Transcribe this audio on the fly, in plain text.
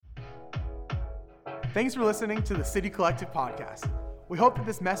Thanks for listening to the City Collective podcast. We hope that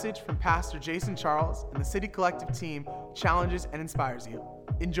this message from Pastor Jason Charles and the City Collective team challenges and inspires you.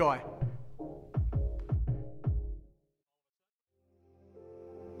 Enjoy.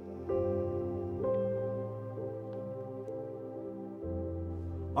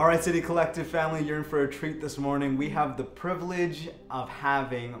 All right, City Collective family, you're in for a treat this morning. We have the privilege of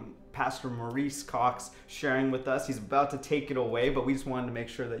having Pastor Maurice Cox sharing with us. He's about to take it away, but we just wanted to make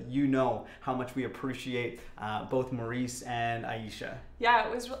sure that you know how much we appreciate both Maurice and Aisha. Yeah,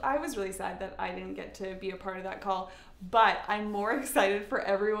 I was really sad that I didn't get to be a part of that call, but I'm more excited for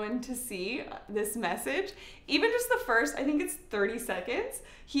everyone to see this message. Even just the first, I think it's 30 seconds.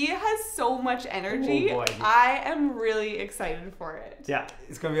 He has so much energy. Oh boy. I am really excited for it. Yeah,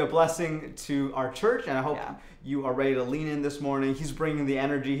 it's going to be a blessing to our church, and I hope you are ready to lean in this morning. He's bringing the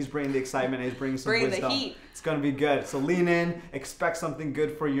energy, he's bringing the excitement, and he's bringing some wisdom. The heat. It's going to be good. So lean in, expect something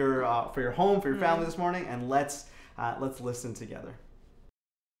good for your home, for your family this morning, and let's listen together.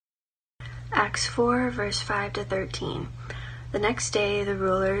 Acts 4, verse 5 to 13. The next day, the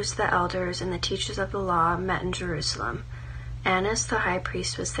rulers, the elders, and the teachers of the law met in Jerusalem. Annas the high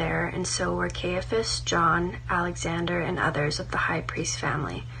priest was there, and so were Caiaphas, John, Alexander, and others of the high priest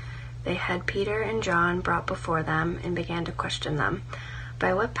family. They had Peter and John brought before them and began to question them.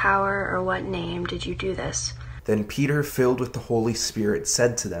 By what power or what name did you do this? Then Peter, filled with the Holy Spirit,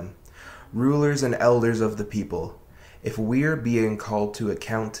 said to them, Rulers and elders of the people, if we are being called to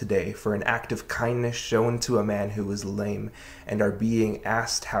account today for an act of kindness shown to a man who was lame, and are being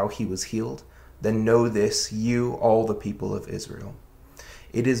asked how he was healed, then know this, you, all the people of Israel.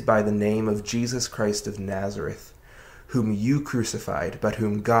 It is by the name of Jesus Christ of Nazareth, whom you crucified, but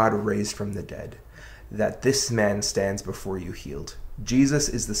whom God raised from the dead, that this man stands before you healed. Jesus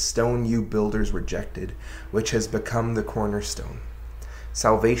is the stone you builders rejected, which has become the cornerstone.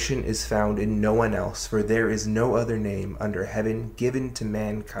 Salvation is found in no one else, for there is no other name under heaven given to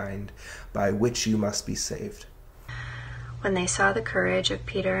mankind by which you must be saved. When they saw the courage of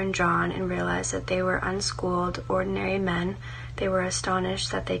Peter and John and realized that they were unschooled, ordinary men, they were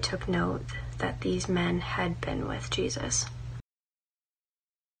astonished that they took note that these men had been with Jesus.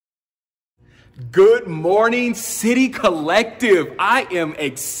 Good morning, City Collective. I am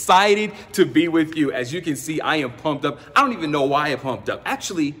excited to be with you. As you can see, I am pumped up. I don't even know why I'm pumped up.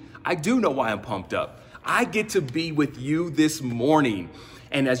 Actually, I do know why I'm pumped up. I get to be with you this morning.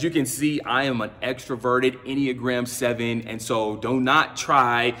 And as you can see, I am an extroverted Enneagram 7. And so do not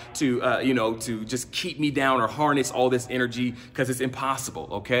try to, to just keep me down or harness all this energy, because it's impossible,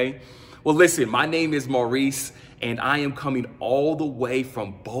 okay? Well, listen, my name is Maurice, and I am coming all the way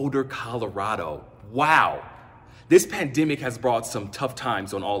from Boulder, Colorado. Wow. This pandemic has brought some tough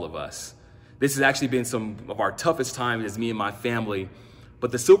times on all of us. This has actually been some of our toughest times as me and my family.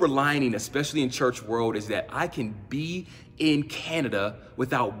 But the silver lining, especially in church world, is that I can be in Canada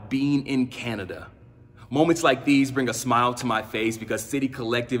without being in Canada. Moments like these bring a smile to my face because City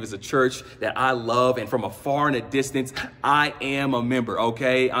Collective is a church that I love, and from afar and a distance, I am a member,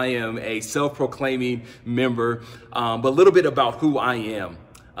 okay? I am a self-proclaiming member, but a little bit about who I am.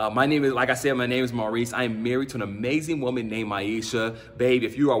 My name is Maurice. I am married to an amazing woman named Aisha. Babe,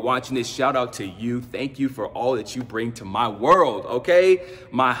 if you are watching this, shout out to you. Thank you for all that you bring to my world, okay?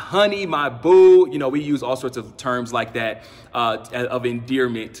 My honey, my boo. You know, we use all sorts of terms like that of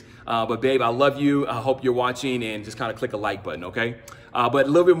endearment. But babe, I love you. I hope you're watching, and just kind of click a like button, okay? But a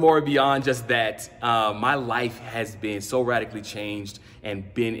little bit more beyond just that, my life has been so radically changed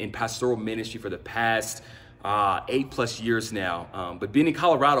and been in pastoral ministry for the past 8+ years now, but been in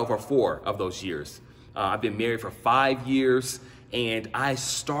Colorado for 4 of those years. I've been married for 5 years, and I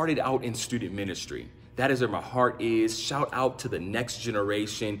started out in student ministry. That is where my heart is. Shout out to the next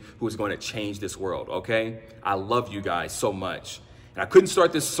generation who is going to change this world, okay? I love you guys so much. And I couldn't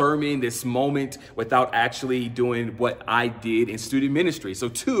start this sermon, this moment, without actually doing what I did in student ministry. So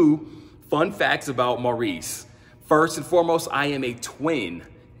 2 fun facts about Maurice. First and foremost, I am a twin.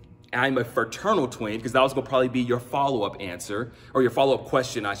 I'm a fraternal twin, because that was going to probably be your follow-up answer, or your follow-up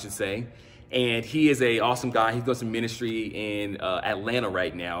question, I should say. And he is an awesome guy. He's doing some ministry in Atlanta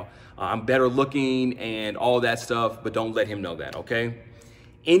right now. I'm better looking and all that stuff, but don't let him know that, okay?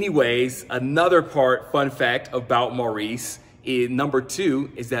 Anyways, another fun fact about Maurice is number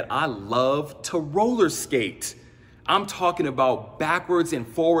 2 is that I love to roller skate. I'm talking about backwards and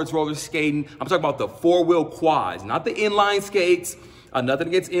forwards roller skating. I'm talking about the 4-wheel quads, not the inline skates. Nothing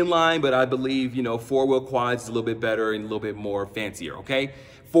against inline, but I believe, 4-wheel quads is a little bit better and a little bit more fancier, okay?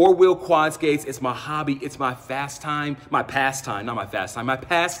 Four-wheel quad skates, it's my hobby, it's my pastime,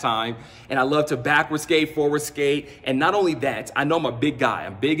 and I love to backward skate, forward skate, and not only that, I know I'm a big guy.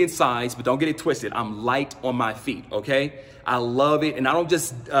 I'm big in size, but don't get it twisted. I'm light on my feet, okay? I love it, and I don't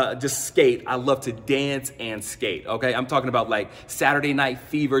just skate. I love to dance and skate, okay? I'm talking about like Saturday Night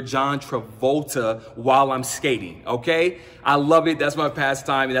Fever, John Travolta while I'm skating, okay? I love it. That's my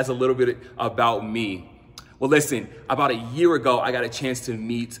pastime, and that's a little bit about me. Well, listen, about a year ago, I got a chance to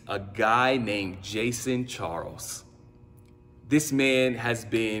meet a guy named Jason Charles. This man has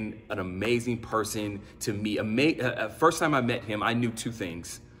been an amazing person to me. First time I met him, I knew two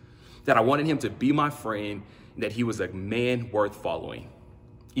things: that I wanted him to be my friend, and that he was a man worth following.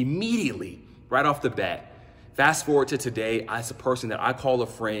 Immediately, right off the bat, fast forward to today, as a person that I call a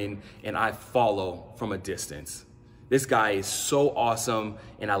friend and I follow from a distance. This guy is so awesome,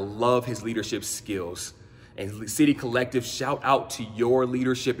 and I love his leadership skills. And City Collective, shout out to your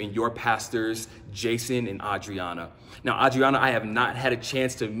leadership and your pastors, Jason and Adriana. Now, Adriana, I have not had a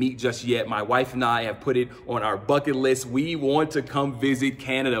chance to meet just yet. My wife and I have put it on our bucket list. We want to come visit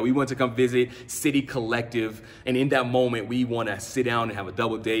Canada. We want to come visit City Collective. And in that moment, we want to sit down and have a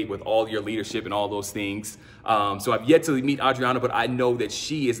double date with all your leadership and all those things. So I've yet to meet Adriana, but I know that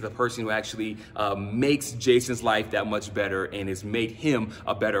she is the person who actually makes Jason's life that much better and has made him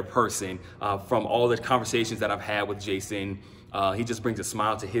a better person. From all the conversations that I've had with Jason, he just brings a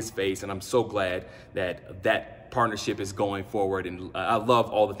smile to his face, and I'm so glad that that partnership is going forward, and I love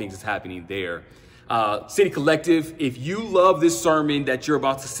all the things that's happening there. City Collective, if you love this sermon that you're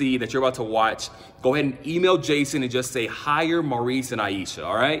about to see, that you're about to watch, go ahead and email Jason and just say, hire Maurice and Aisha,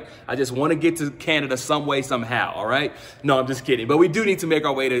 all right? I just want to get to Canada some way, somehow, all right? No, I'm just kidding. But we do need to make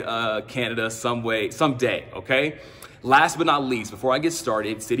our way to Canada someday, okay? Last but not least, before I get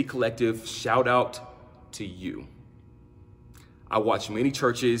started, City Collective, shout out to you. I watch many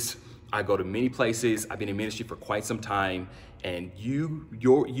churches. I go to many places. I've been in ministry for quite some time. And you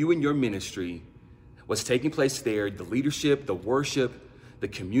and your ministry, what's taking place there, the leadership, the worship, the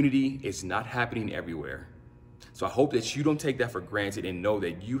community is not happening everywhere. So I hope that you don't take that for granted and know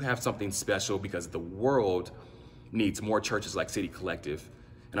that you have something special, because the world needs more churches like City Collective.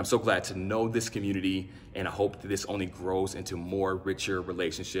 And I'm so glad to know this community, and I hope that this only grows into more richer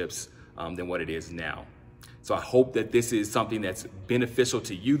relationships than what it is now. So I hope that this is something that's beneficial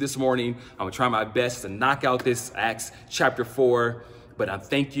to you this morning. I'm gonna try my best to knock out this Acts chapter 4, but I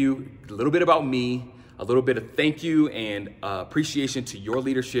thank you, a little bit about me, a little bit of thank you and appreciation to your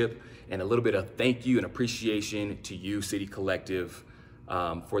leadership, and a little bit of thank you and appreciation to you, City Collective,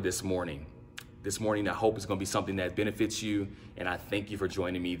 for this morning. This morning, I hope it's gonna be something that benefits you, and I thank you for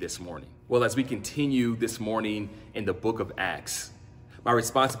joining me this morning. Well, as we continue this morning in the book of Acts, my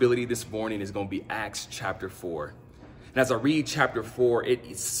responsibility this morning is going to be Acts chapter 4. And as I read chapter 4,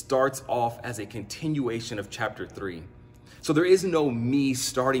 it starts off as a continuation of chapter 3. So there is no me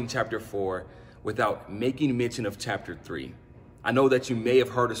starting chapter 4 without making mention of chapter 3. I know that you may have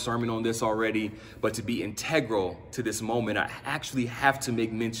heard a sermon on this already, but to be integral to this moment, I actually have to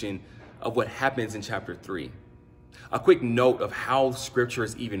make mention of what happens in chapter 3. A quick note of how scripture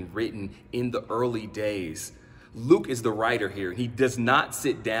is even written in the early days. Luke is the writer here. He does not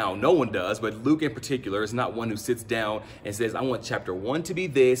sit down. No one does, but Luke in particular is not one who sits down and says, I want chapter 1 to be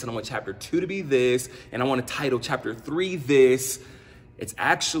this, and I want chapter 2 to be this, and I want to title chapter 3 this. It's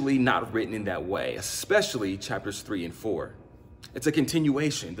actually not written in that way, especially chapters 3 and 4. It's a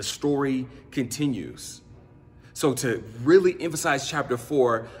continuation. The story continues. So to really emphasize chapter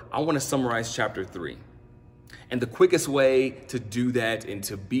 4, I want to summarize chapter 3. And the quickest way to do that and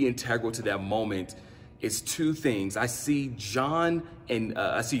to be integral to that moment is two things. I see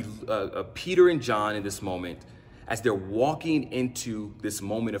Peter and John in this moment as they're walking into this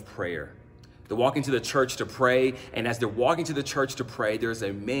moment of prayer. They're walking to the church to pray, and as they're walking to the church to pray, there's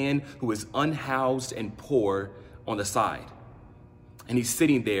a man who is unhoused and poor on the side. And he's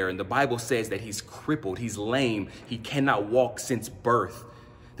sitting there, and the Bible says that he's crippled, he's lame, he cannot walk since birth.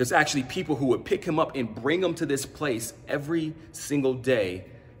 There's actually people who would pick him up and bring him to this place every single day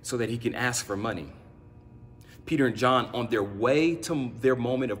so that he can ask for money. Peter and John, on their way to their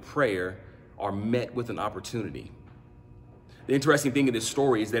moment of prayer, are met with an opportunity. The interesting thing in this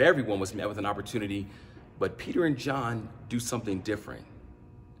story is that everyone was met with an opportunity, but Peter and John do something different.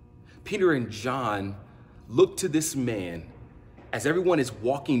 Peter and John look to this man as everyone is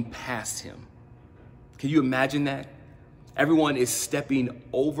walking past him. Can you imagine that? Everyone is stepping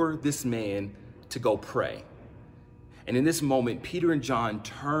over this man to go pray. And in this moment, Peter and John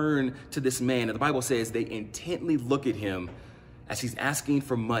turn to this man, and the Bible says they intently look at him as he's asking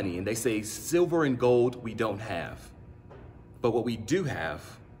for money, and they say, silver and gold we don't have, but what we do have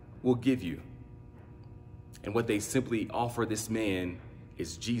will give you. And what they simply offer this man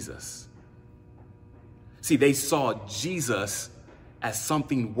is Jesus. See, they saw Jesus as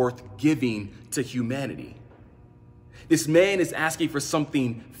something worth giving to humanity. This man is asking for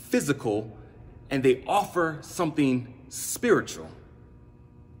something physical, and they offer something spiritual.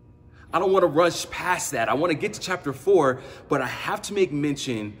 I don't want to rush past that. I want to get to chapter 4, but I have to make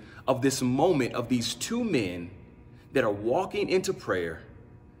mention of this moment of these two men that are walking into prayer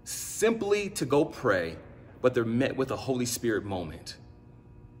simply to go pray, but they're met with a Holy Spirit moment.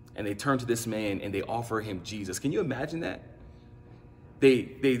 And they turn to this man and they offer him Jesus. Can you imagine that?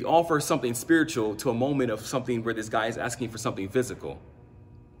 They offer something spiritual to a moment of something where this guy is asking for something physical.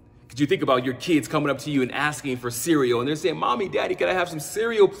 Could you think about your kids coming up to you and asking for cereal, and they're saying, "Mommy, Daddy, can I have some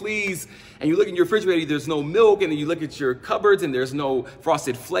cereal, please?" And you look in your refrigerator, there's no milk, and then you look at your cupboards and there's no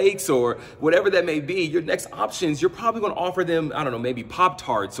Frosted Flakes or whatever that may be. Your next options, you're probably going to offer them, I don't know, maybe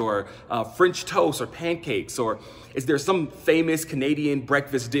Pop-Tarts or French toast or pancakes, or is there some famous Canadian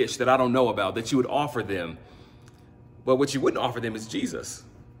breakfast dish that I don't know about that you would offer them? But what you wouldn't offer them is Jesus.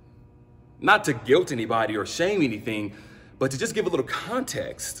 Not to guilt anybody or shame anything, but to just give a little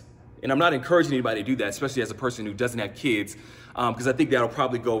context. And I'm not encouraging anybody to do that, especially as a person who doesn't have kids, because I think that'll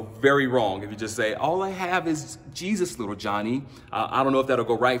probably go very wrong if you just say, "All I have is Jesus, little Johnny." I don't know if that'll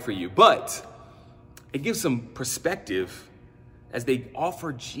go right for you, but it gives some perspective as they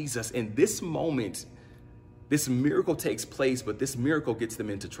offer Jesus. In this moment, this miracle takes place, but this miracle gets them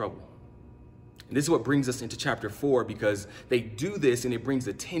into trouble. And this is what brings us into chapter 4, because they do this and it brings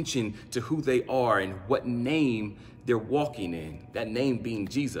attention to who they are and what name they're walking in, that name being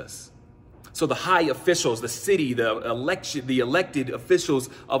Jesus. So the high officials, the city, the elected officials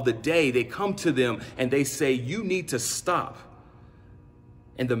of the day, they come to them and they say, "You need to stop."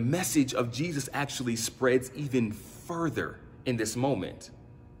 And the message of Jesus actually spreads even further in this moment.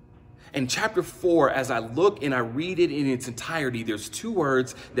 In chapter 4, as I look and I read it in its entirety, there's two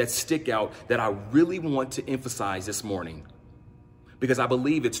words that stick out that I really want to emphasize this morning, because I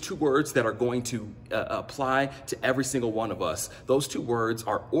believe it's two words that are going to apply to every single one of us. Those two words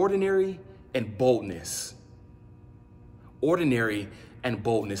are ordinary and boldness. Ordinary and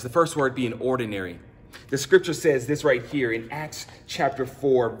boldness. The first word being ordinary. The scripture says this right here in Acts chapter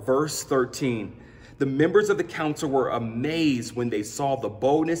 4, verse 13. The members of the council were amazed when they saw the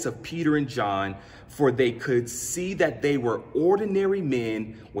boldness of Peter and John, for they could see that they were ordinary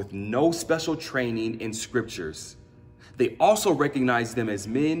men with no special training in scriptures. They also recognized them as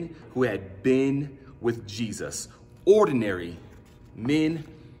men who had been with Jesus. Ordinary men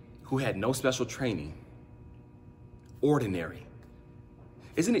who had no special training. Ordinary.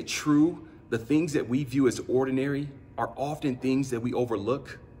 Isn't it true the things that we view as ordinary are often things that we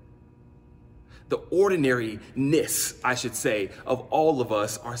overlook? The ordinariness, I should say, of all of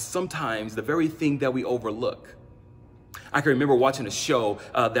us are sometimes the very thing that we overlook. I can remember watching a show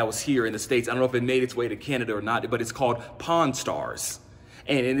that was here in the States. I don't know if it made its way to Canada or not, but it's called Pawn Stars.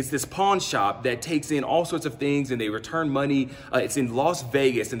 And it's this pawn shop that takes in all sorts of things and they return money. It's in Las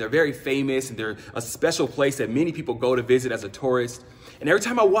Vegas and they're very famous and they're a special place that many people go to visit as a tourist. And every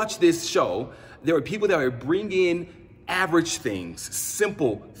time I watch this show, there are people that would bring in average things,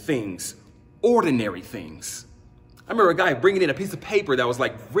 simple things, ordinary things. I remember a guy bringing in a piece of paper that was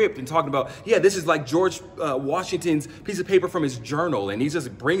like ripped and talking about, yeah, this is like George Washington's piece of paper from his journal. And he's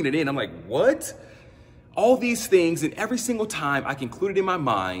just bringing it in. I'm like, what? All these things, and every single time I concluded in my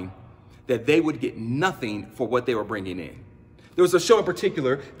mind that they would get nothing for what they were bringing in. There was a show in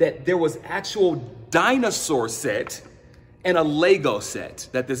particular that there was actual dinosaur set and a Lego set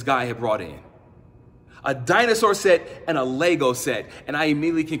that this guy had brought in. A dinosaur set and a Lego set. And I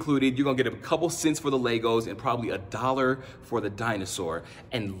immediately concluded you're going to get a couple cents for the Legos and probably $1 for the dinosaur.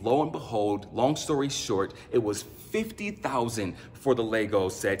 And lo and behold, long story short, it was $50,000 for the Lego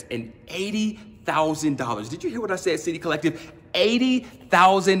set and $80,000. Did you hear what I said, City Collective?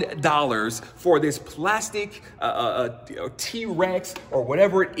 $80,000 for this plastic T-Rex or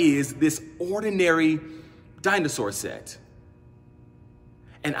whatever it is, this ordinary dinosaur set.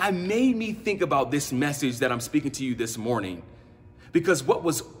 And it made me think about this message that I'm speaking to you this morning, because what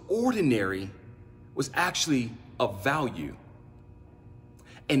was ordinary was actually of value.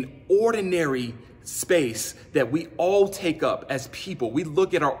 An ordinary space that we all take up as people. We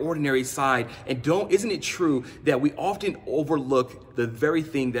look at our ordinary side and isn't it true that we often overlook the very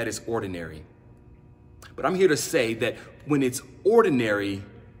thing that is ordinary? But I'm here to say that when it's ordinary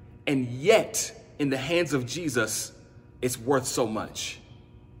and yet in the hands of Jesus, it's worth so much.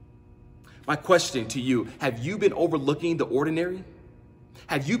 My question to you, have you been overlooking the ordinary?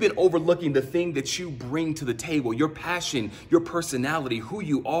 Have you been overlooking the thing that you bring to the table, your passion, your personality, who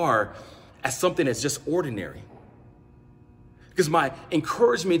you are, as something that's just ordinary? Because my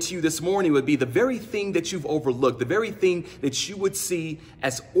encouragement to you this morning would be the very thing that you've overlooked, the very thing that you would see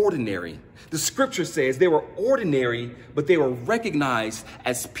as ordinary. The scripture says they were ordinary, but they were recognized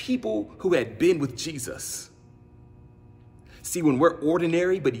as people who had been with Jesus. See, when we're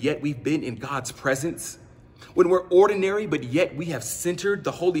ordinary, but yet we've been in God's presence, when we're ordinary, but yet we have centered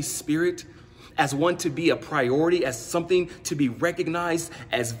the Holy Spirit as one to be a priority, as something to be recognized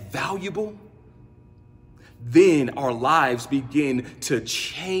as valuable, then our lives begin to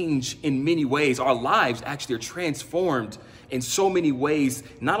change in many ways. Our lives actually are transformed in so many ways,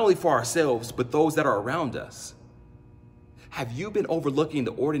 not only for ourselves, but those that are around us. Have you been overlooking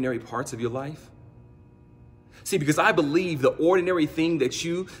the ordinary parts of your life? See, because I believe the ordinary thing that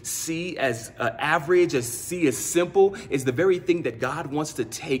you see as average, as simple, is the very thing that God wants to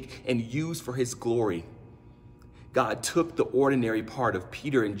take and use for his glory. God took the ordinary part of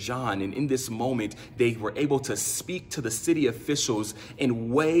Peter and John, and in this moment, they were able to speak to the city officials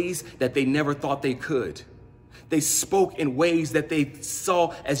in ways that they never thought they could. They spoke in ways that they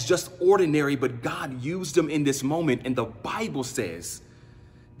saw as just ordinary, but God used them in this moment. And the Bible says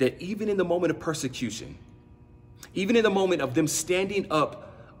that even in the moment of persecution, even in the moment of them standing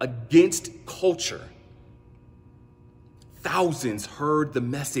up against culture, thousands heard the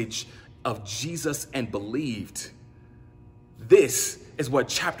message of Jesus and believed. This is what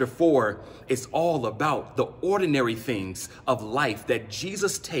chapter 4 is all about, the ordinary things of life that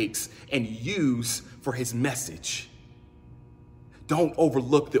Jesus takes and uses for his message. Don't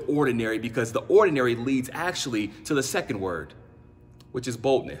overlook the ordinary, because the ordinary leads actually to the second word, which is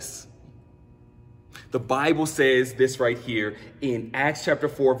boldness. The Bible says this right here in Acts chapter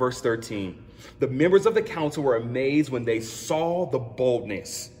 4, verse 13. The members of the council were amazed when they saw the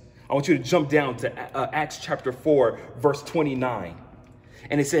boldness. I want you to jump down to Acts chapter 4, verse 29.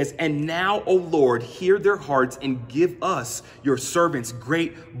 And it says, "And now, O Lord, hear their hearts and give us, your servants,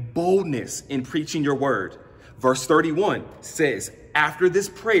 great boldness in preaching your word." Verse 31 says, "After this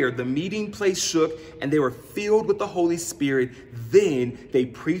prayer, the meeting place shook and they were filled with the Holy Spirit. Then they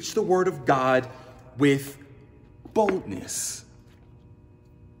preached the word of God with boldness."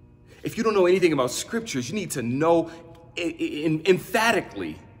 If you don't know anything about scriptures, you need to know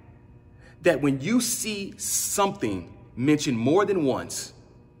emphatically that when you see something mentioned more than once,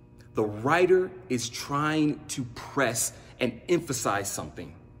 the writer is trying to press and emphasize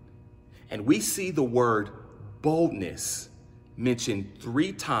something. And we see the word boldness mentioned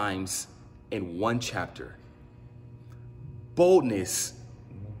 3 times in one chapter. Boldness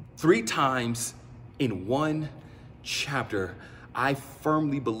 3 times in one chapter. I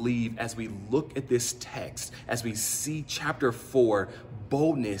firmly believe as we look at this text, as we see chapter 4,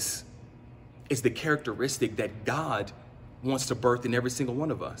 boldness is the characteristic that God wants to birth in every single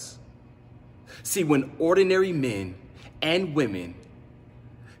one of us. See, when ordinary men and women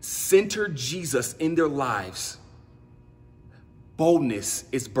center Jesus in their lives, boldness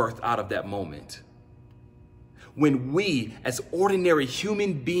is birthed out of that moment. When we, as ordinary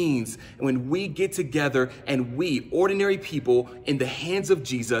human beings, when we get together and we, ordinary people, in the hands of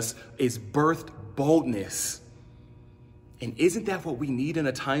Jesus, is birthed boldness. And isn't that what we need in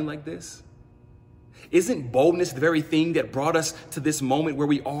a time like this? Isn't boldness the very thing that brought us to this moment where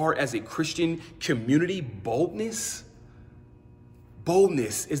we are as a Christian community? Boldness?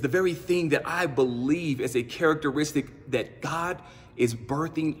 Boldness is the very thing that I believe is a characteristic that God is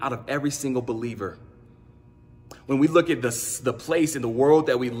birthing out of every single believer. When we look at the place in the world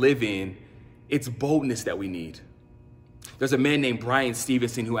that we live in, it's boldness that we need. There's a man named Bryan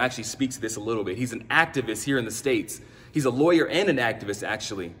Stevenson who actually speaks to this a little bit. He's an activist here in the States. He's a lawyer and an activist,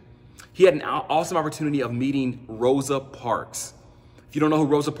 actually. He had an awesome opportunity of meeting Rosa Parks. If you don't know who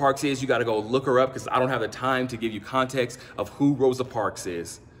Rosa Parks is, you got to go look her up, because I don't have the time to give you context of who Rosa Parks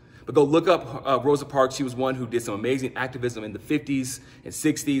is. But go look up Rosa Parks. She was one who did some amazing activism in the 50s and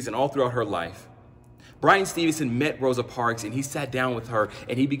 60s and all throughout her life. Bryan Stevenson met Rosa Parks, and he sat down with her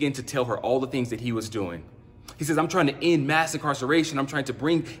and he began to tell her all the things that he was doing. He says, I'm trying to end mass incarceration. I'm trying to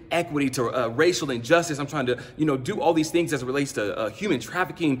bring equity to racial injustice. I'm trying to, do all these things as it relates to human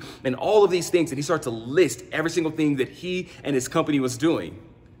trafficking and all of these things. And he started to list every single thing that he and his company was doing.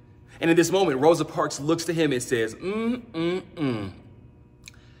 And in this moment, Rosa Parks looks to him and says,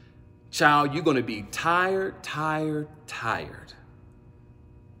 Child, you're going to be tired.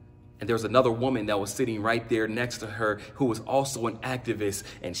 And there was another woman that was sitting right there next to her who was also an activist.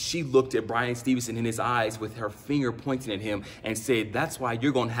 And she looked at Bryan Stevenson in his eyes with her finger pointing at him and said, that's why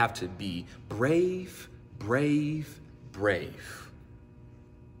you're going to have to be brave.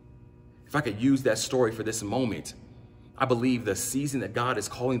 If I could use that story for this moment, I believe the season that God is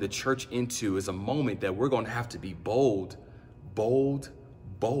calling the church into is a moment that we're going to have to be bold, bold,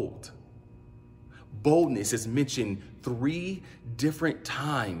 bold. Boldness is mentioned 3 different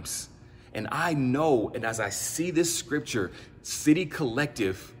times. And I know, and as I see this scripture, City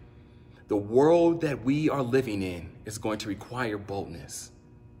Collective, the world that we are living in is going to require boldness.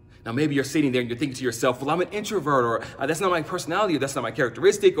 Now, maybe you're sitting there and you're thinking to yourself, well, I'm an introvert, or that's not my personality, or that's not my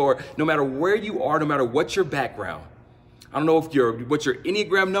characteristic, or no matter where you are, no matter what your background. I don't know what your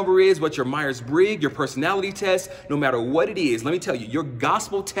Enneagram number is, what your Myers-Briggs, your personality test, no matter what it is, let me tell you, your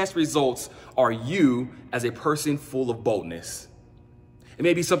gospel test results are you as a person full of boldness. It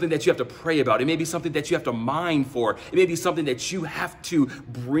may be something that you have to pray about. It may be something that you have to mine for. It may be something that you have to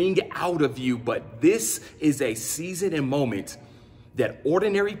bring out of you. But this is a season and moment that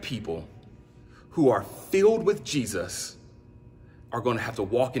ordinary people who are filled with Jesus are going to have to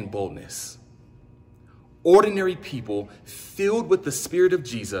walk in boldness. Ordinary people filled with the Spirit of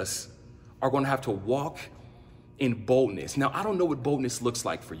Jesus are going to have to walk in boldness. Now, I don't know what boldness looks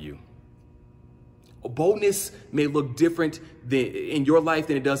like for you. Boldness may look different in your life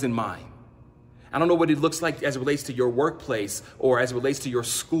than it does in mine. I don't know what it looks like as it relates to your workplace, or as it relates to your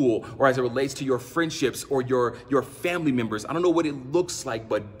school, or as it relates to your friendships or your family members. I don't know what it looks like,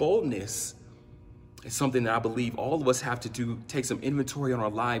 but boldness is something that I believe all of us have to do, take some inventory on our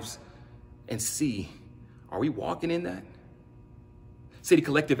lives and see, are we walking in that? City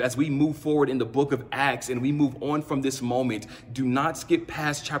Collective, as we move forward in the book of Acts and we move on from this moment, do not skip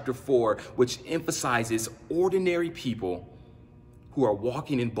past chapter 4, which emphasizes ordinary people who are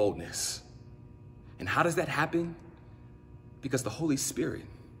walking in boldness. And how does that happen? Because the Holy Spirit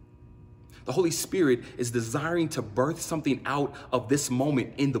is desiring to birth something out of this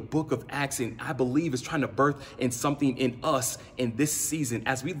moment in the book of Acts, and I believe is trying to birth in something in us in this season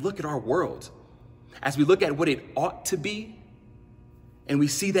as we look at our world, as we look at what it ought to be, and we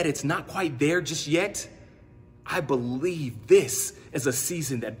see that it's not quite there just yet. I believe this is a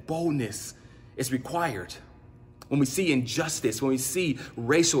season that boldness is required. When we see injustice, when we see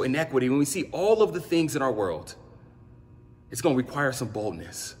racial inequity, when we see all of the things in our world, it's going to require some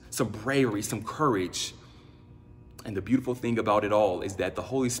boldness, some bravery, some courage. And the beautiful thing about it all is that the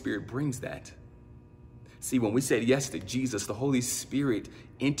Holy Spirit brings that. See, when we said yes to Jesus, the Holy Spirit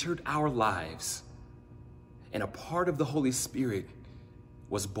entered our lives. And a part of the Holy Spirit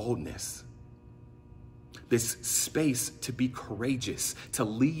was boldness. This space to be courageous, to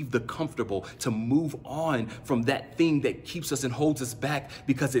leave the comfortable, to move on from that thing that keeps us and holds us back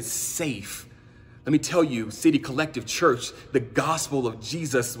because it's safe. Let me tell you, City Collective Church, the gospel of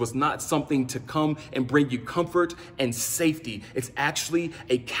Jesus was not something to come and bring you comfort and safety. It's actually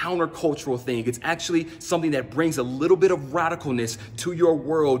a countercultural thing. It's actually something that brings a little bit of radicalness to your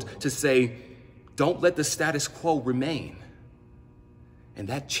world to say, don't let the status quo remain. And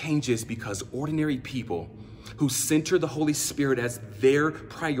that changes because ordinary people who center the Holy Spirit as their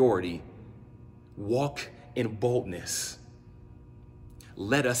priority walk in boldness.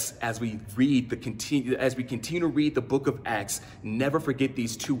 Let us, as we continue to read the book of Acts, never forget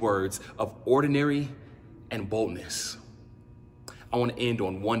these 2 words of ordinary and boldness. I want to end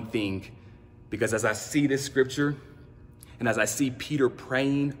on one thing, because as I see this scripture and as I see Peter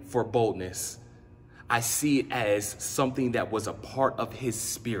praying for boldness, I see it as something that was a part of his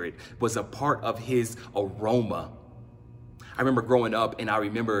spirit, was a part of his aroma. I remember growing up and I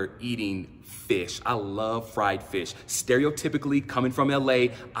remember eating fish. I love fried fish. Stereotypically, coming from LA,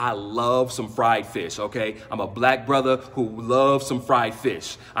 I love some fried fish, okay? I'm a black brother who loves some fried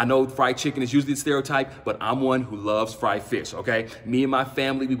fish. I know fried chicken is usually the stereotype, but I'm one who loves fried fish, okay? Me and my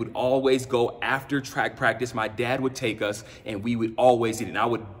family, we would always go after track practice. My dad would take us and we would always eat it. And I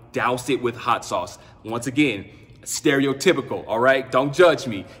would douse it with hot sauce. Once again, stereotypical, all right? Don't judge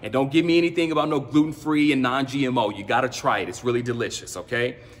me. And don't give me anything about no gluten-free and non-GMO. You got to try it. It's really delicious,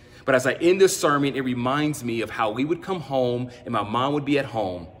 okay? But as I end this sermon, it reminds me of how we would come home and my mom would be at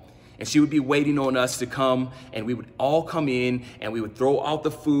home and she would be waiting on us to come, and we would all come in and we would throw out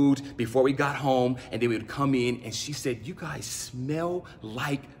the food before we got home, and then we would come in and she said, "You guys smell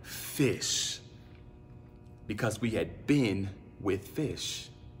like fish," because we had been with fish.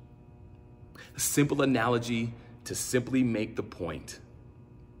 A simple analogy to simply make the point.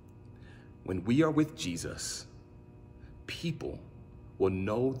 When we are with Jesus, people will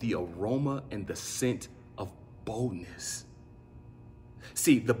know the aroma and the scent of boldness.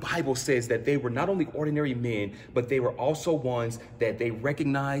 See, the Bible says that they were not only ordinary men, but they were also ones that they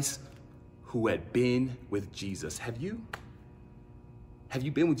recognized who had been with Jesus. Have you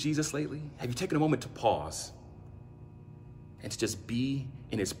been with Jesus lately? Have you taken a moment to pause and to just be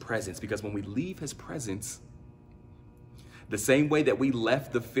in his presence. Because when we leave his presence, the same way that we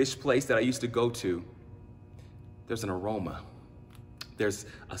left the fish place that I used to go to, there's an aroma. There's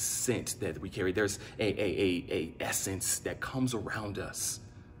a scent that we carry. There's a essence that comes around us.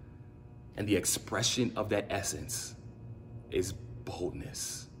 And the expression of that essence is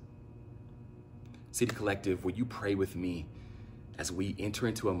boldness. City Collective, will you pray with me as we enter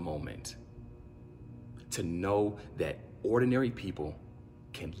into a moment to know that ordinary people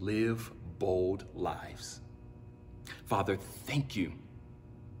can live bold lives? Father, thank you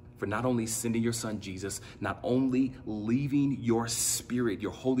for not only sending your son Jesus, not only leaving your spirit,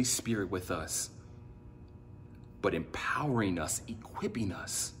 your Holy Spirit with us, but empowering us, equipping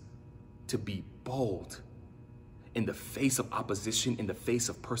us to be bold in the face of opposition, in the face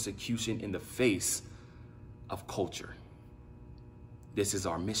of persecution, in the face of culture. This is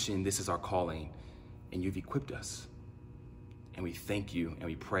our mission, this is our calling, and you've equipped us. And we thank you and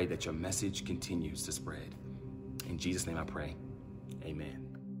we pray that your message continues to spread. In Jesus' name I pray, amen.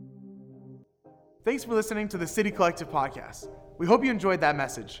 Thanks for listening to the City Collective podcast. We hope you enjoyed that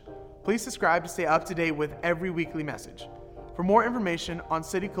message. Please subscribe to stay up to date with every weekly message. For more information on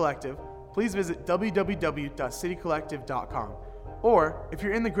City Collective, please visit www.citycollective.com. Or if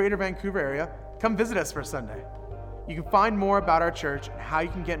you're in the greater Vancouver area, come visit us for a Sunday. You can find more about our church and how you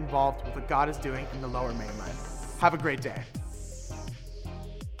can get involved with what God is doing in the Lower Mainland. Have a great day.